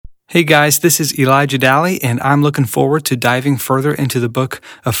Hey guys, this is Elijah Daly, and I'm looking forward to diving further into the book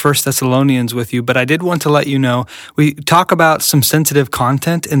of 1 Thessalonians with you. But I did want to let you know, we talk about some sensitive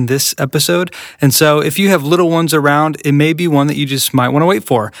content in this episode. And so if you have little ones around, it may be one that you just might want to wait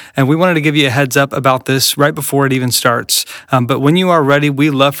for. And we wanted to give you a heads up about this right before it even starts. But when you are ready, we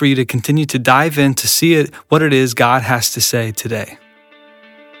love for you to continue to dive in to see what it is God has to say today.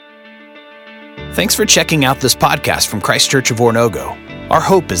 Thanks for checking out this podcast from Christ Church of Oronogo. Our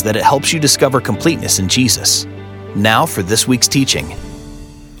hope is that it helps you discover completeness in Jesus. Now for this week's teaching.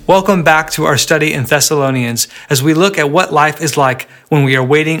 Welcome back to our study in Thessalonians as we look at what life is like when we are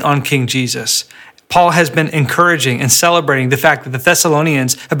waiting on King Jesus. Paul has been encouraging and celebrating the fact that the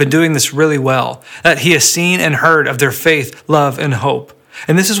Thessalonians have been doing this really well, that he has seen and heard of their faith, love, and hope.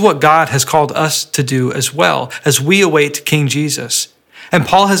 And this is what God has called us to do as well as we await King Jesus. And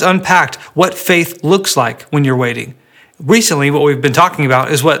Paul has unpacked what faith looks like when you're waiting. Recently, what we've been talking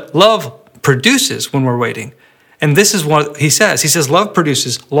about is what love produces when we're waiting. And this is what he says. He says love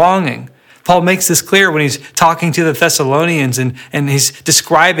produces longing. Paul makes this clear when he's talking to the Thessalonians and he's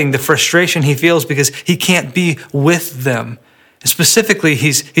describing the frustration he feels because he can't be with them. And specifically,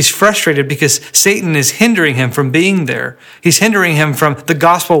 he's frustrated because Satan is hindering him from being there. He's hindering him from the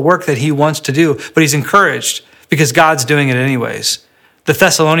gospel work that he wants to do, but he's encouraged because God's doing it anyways. The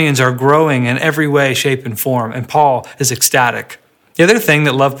Thessalonians are growing in every way, shape, and form, and Paul is ecstatic. The other thing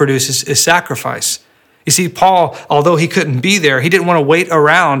that love produces is sacrifice. You see, Paul, although he couldn't be there, he didn't want to wait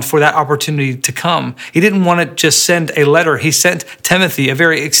around for that opportunity to come. He didn't want to just send a letter. He sent Timothy, a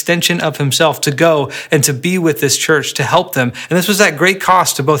very extension of himself, to go and to be with this church, to help them. And this was at great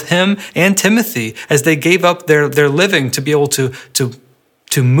cost to both him and Timothy as they gave up their living to be able to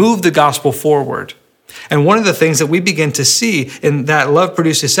move the gospel forward. And one of the things that we begin to see in that love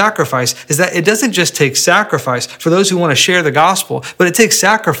produces sacrifice is that it doesn't just take sacrifice for those who want to share the gospel, but it takes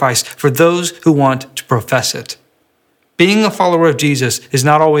sacrifice for those who want to profess it. Being a follower of Jesus is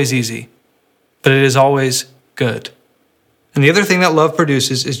not always easy, but it is always good. And the other thing that love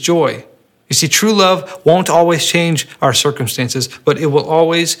produces is joy. You see, true love won't always change our circumstances, but it will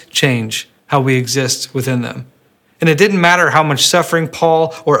always change how we exist within them. And it didn't matter how much suffering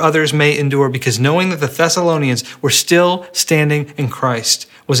Paul or others may endure, because knowing that the Thessalonians were still standing in Christ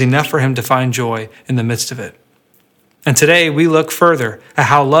was enough for him to find joy in the midst of it. And today we look further at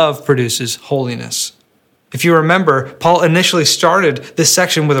how love produces holiness. If you remember, Paul initially started this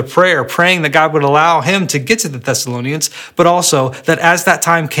section with a prayer, praying that God would allow him to get to the Thessalonians, but also that as that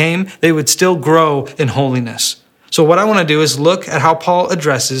time came, they would still grow in holiness. So what I want to do is look at how Paul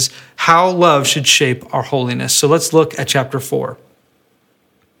addresses how love should shape our holiness. So let's look at chapter 4.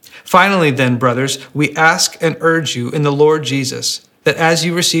 Finally then, brothers, we ask and urge you in the Lord Jesus, that as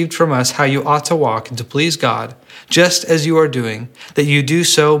you received from us how you ought to walk and to please God, just as you are doing, that you do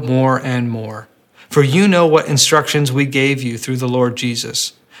so more and more. For you know what instructions we gave you through the Lord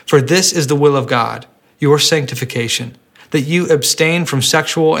Jesus. For this is the will of God, your sanctification, that you abstain from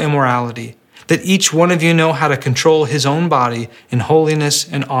sexual immorality, that each one of you know how to control his own body in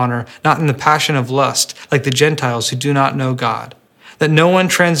holiness and honor, not in the passion of lust, like the Gentiles who do not know God. That no one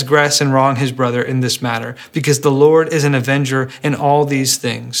transgress and wrong his brother in this matter, because the Lord is an avenger in all these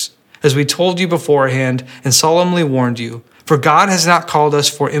things. As we told you beforehand and solemnly warned you, for God has not called us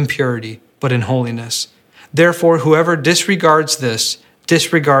for impurity, but in holiness. Therefore, whoever disregards this,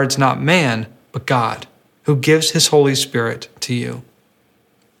 disregards not man, but God, who gives his Holy Spirit to you.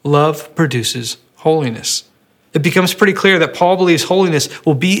 Love produces holiness. It becomes pretty clear that Paul believes holiness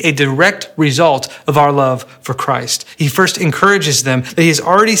will be a direct result of our love for Christ. He first encourages them that he is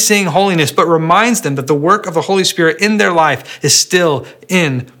already seeing holiness, but reminds them that the work of the Holy Spirit in their life is still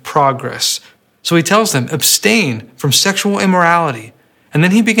in progress. So he tells them, abstain from sexual immorality. And then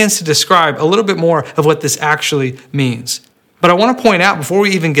he begins to describe a little bit more of what this actually means. But I want to point out before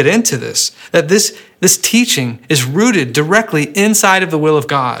we even get into this, that this teaching is rooted directly inside of the will of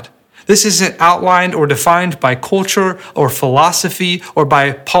God. This isn't outlined or defined by culture or philosophy or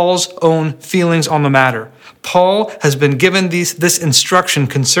by Paul's own feelings on the matter. Paul has been given this instruction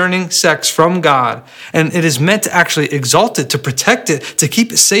concerning sex from God, and it is meant to actually exalt it, to protect it, to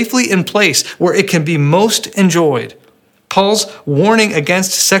keep it safely in place where it can be most enjoyed. Paul's warning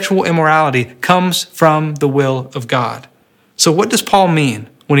against sexual immorality comes from the will of God. So what does Paul mean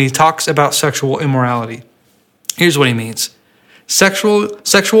when he talks about sexual immorality? Here's what he means.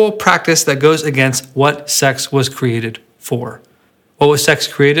 Sexual practice that goes against what sex was created for. What was sex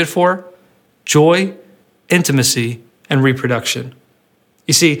created for? Joy, intimacy, and reproduction.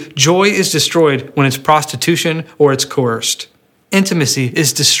 You see, joy is destroyed when it's prostitution or it's coerced. Intimacy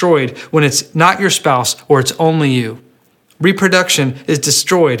is destroyed when it's not your spouse or it's only you. Reproduction is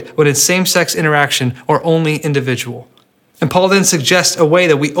destroyed when it's same-sex interaction or only individual. And Paul then suggests a way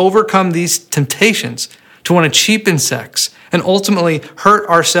that we overcome these temptations to want to cheapen sex and ultimately hurt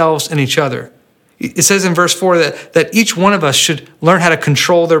ourselves and each other. It says in verse 4 that each one of us should learn how to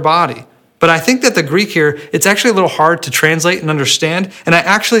control their body. But I think that the Greek here, it's actually a little hard to translate and understand. And I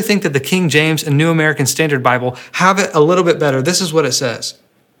actually think that the King James and New American Standard Bible have it a little bit better. This is what it says: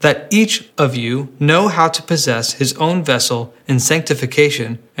 that each of you know how to possess his own vessel in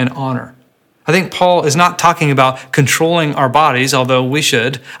sanctification and honor. I think Paul is not talking about controlling our bodies, although we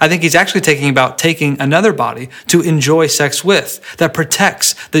should. I think he's actually talking about taking another body to enjoy sex with, that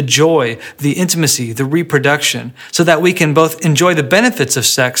protects the joy, the intimacy, the reproduction, so that we can both enjoy the benefits of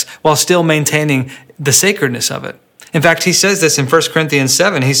sex while still maintaining the sacredness of it. In fact, he says this in 1 Corinthians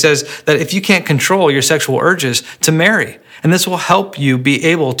 7. He says that if you can't control your sexual urges, to marry. And this will help you be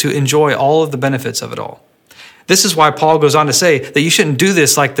able to enjoy all of the benefits of it all. This is why Paul goes on to say that you shouldn't do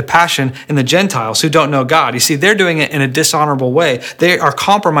this like the passion in the Gentiles who don't know God. You see, they're doing it in a dishonorable way. They are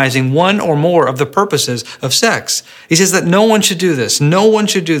compromising one or more of the purposes of sex. He says that no one should do this. No one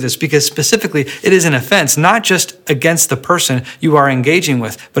should do this because specifically it is an offense, not just against the person you are engaging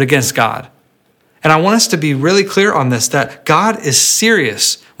with, but against God. And I want us to be really clear on this, that God is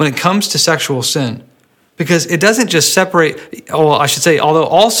serious when it comes to sexual sin. Because it doesn't just separate, well, I should say, although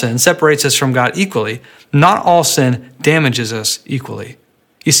all sin separates us from God equally, not all sin damages us equally.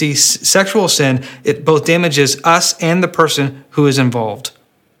 You see, sexual sin, it both damages us and the person who is involved.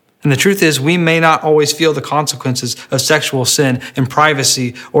 And the truth is, we may not always feel the consequences of sexual sin in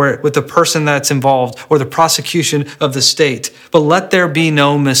privacy or with the person that's involved or the prosecution of the state. But let there be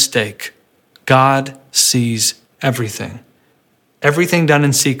no mistake. God sees everything. Everything done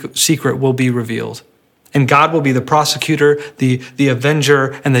in secret will be revealed. And God will be the prosecutor, the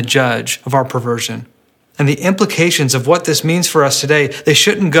avenger, and the judge of our perversion. And the implications of what this means for us today, they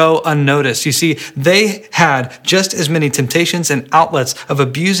shouldn't go unnoticed. You see, they had just as many temptations and outlets of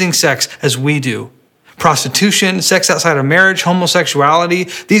abusing sex as we do. Prostitution, sex outside of marriage, homosexuality,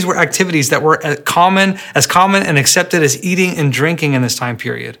 these were activities that were as common and accepted as eating and drinking in this time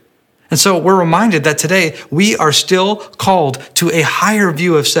period. And so we're reminded that today we are still called to a higher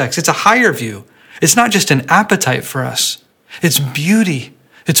view of sex. It's a higher view. It's not just an appetite for us. It's beauty.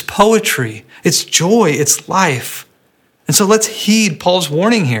 It's poetry. It's joy. It's life. And so let's heed Paul's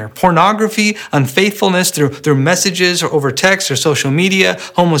warning here. Pornography, unfaithfulness through messages or over text or social media,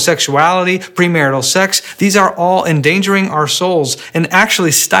 homosexuality, premarital sex, these are all endangering our souls and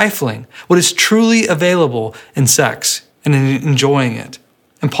actually stifling what is truly available in sex and in enjoying it.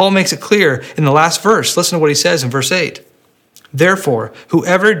 And Paul makes it clear in the last verse. Listen to what he says in verse 8. Therefore,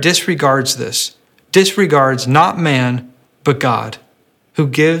 whoever disregards this, disregards not man, but God, who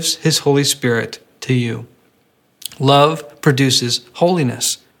gives his Holy Spirit to you. Love produces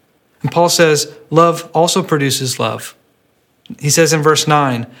holiness. And Paul says, love also produces love. He says in verse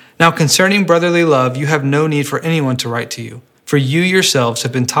 9, now concerning brotherly love, you have no need for anyone to write to you, for you yourselves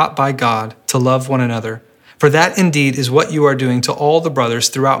have been taught by God to love one another. For that indeed is what you are doing to all the brothers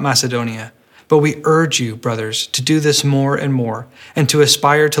throughout Macedonia. But we urge you, brothers, to do this more and more, and to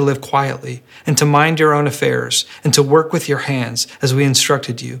aspire to live quietly, and to mind your own affairs, and to work with your hands as we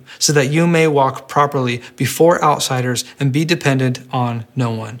instructed you, so that you may walk properly before outsiders and be dependent on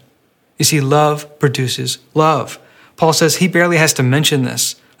no one. You see, love produces love. Paul says he barely has to mention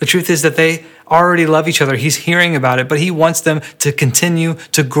this. The truth is that they already love each other. He's hearing about it, but he wants them to continue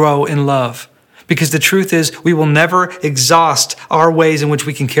to grow in love. Because the truth is, we will never exhaust our ways in which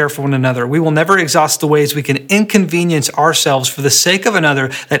we can care for one another. We will never exhaust the ways we can inconvenience ourselves for the sake of another,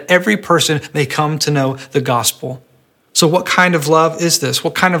 that every person may come to know the gospel. So what kind of love is this?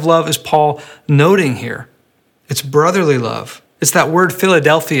 What kind of love is Paul noting here? It's brotherly love. It's that word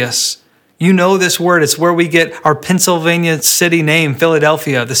Philadelphius. You know this word. It's where we get our Pennsylvania city name,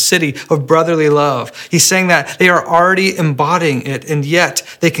 Philadelphia, the city of brotherly love. He's saying that they are already embodying it, and yet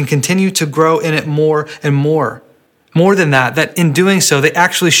they can continue to grow in it more and more. More than that in doing so, they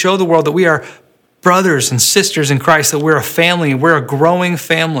actually show the world that we are brothers and sisters in Christ, that we're a family, we're a growing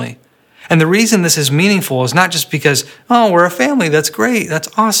family. And the reason this is meaningful is not just because, we're a family, that's great, that's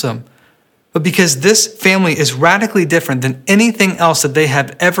awesome. But because this family is radically different than anything else that they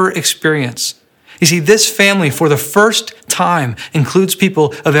have ever experienced. You see, this family for the first time includes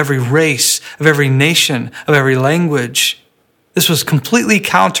people of every race, of every nation, of every language. This was completely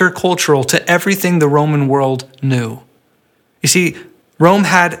countercultural to everything the Roman world knew. You see, Rome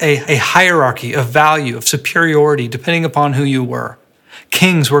had a hierarchy of value, of superiority, depending upon who you were.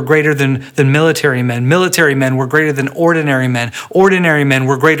 Kings were greater than military men. Military men were greater than ordinary men. Ordinary men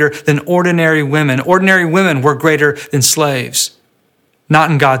were greater than ordinary women. Ordinary women were greater than slaves.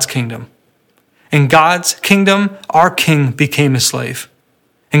 Not in God's kingdom. In God's kingdom, our king became a slave.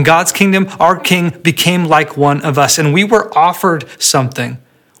 In God's kingdom, our king became like one of us, and we were offered something.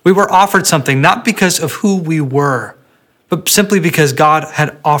 We were offered something not because of who we were, but simply because God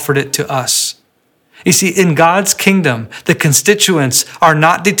had offered it to us. You see, in God's kingdom, the constituents are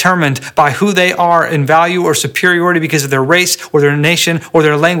not determined by who they are in value or superiority because of their race or their nation or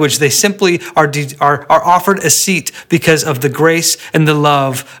their language. They simply are offered a seat because of the grace and the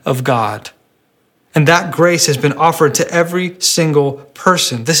love of God. And that grace has been offered to every single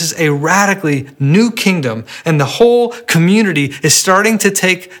person. This is a radically new kingdom, and the whole community is starting to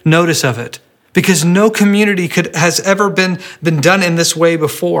take notice of it because no community has ever been done in this way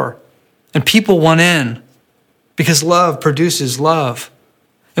before. And people want in because love produces love.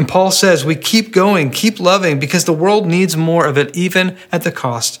 And Paul says we keep going, keep loving because the world needs more of it, even at the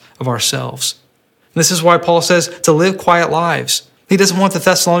cost of ourselves. And this is why Paul says to live quiet lives. He doesn't want the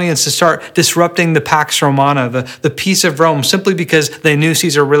Thessalonians to start disrupting the Pax Romana, the peace of Rome, simply because they knew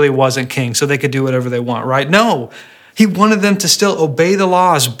Caesar really wasn't king, so they could do whatever they want, right? No, he wanted them to still obey the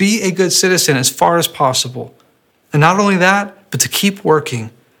laws, be a good citizen as far as possible. And not only that, but to keep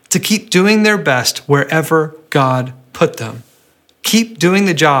working, to keep doing their best wherever God put them. Keep doing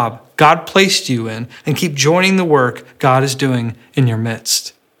the job God placed you in and keep joining the work God is doing in your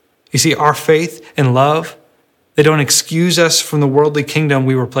midst. You see, our faith and love, they don't excuse us from the worldly kingdom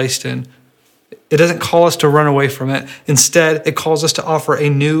we were placed in. It doesn't call us to run away from it. Instead, it calls us to offer a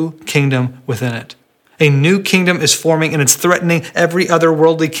new kingdom within it. A new kingdom is forming and it's threatening every other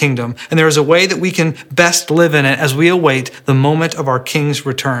worldly kingdom. And there is a way that we can best live in it as we await the moment of our King's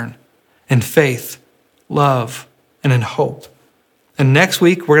return. In faith, love, and in hope. And next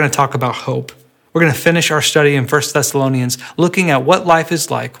week, we're going to talk about hope. We're going to finish our study in 1 Thessalonians, looking at what life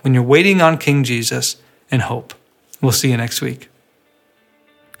is like when you're waiting on King Jesus in hope. We'll see you next week.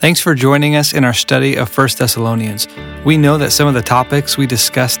 Thanks for joining us in our study of 1 Thessalonians. We know that some of the topics we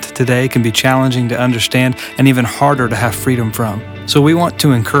discussed today can be challenging to understand and even harder to have freedom from. So we want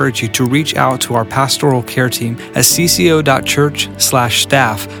to encourage you to reach out to our pastoral care team at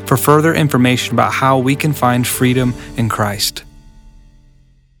cco.church/staff for further information about how we can find freedom in Christ.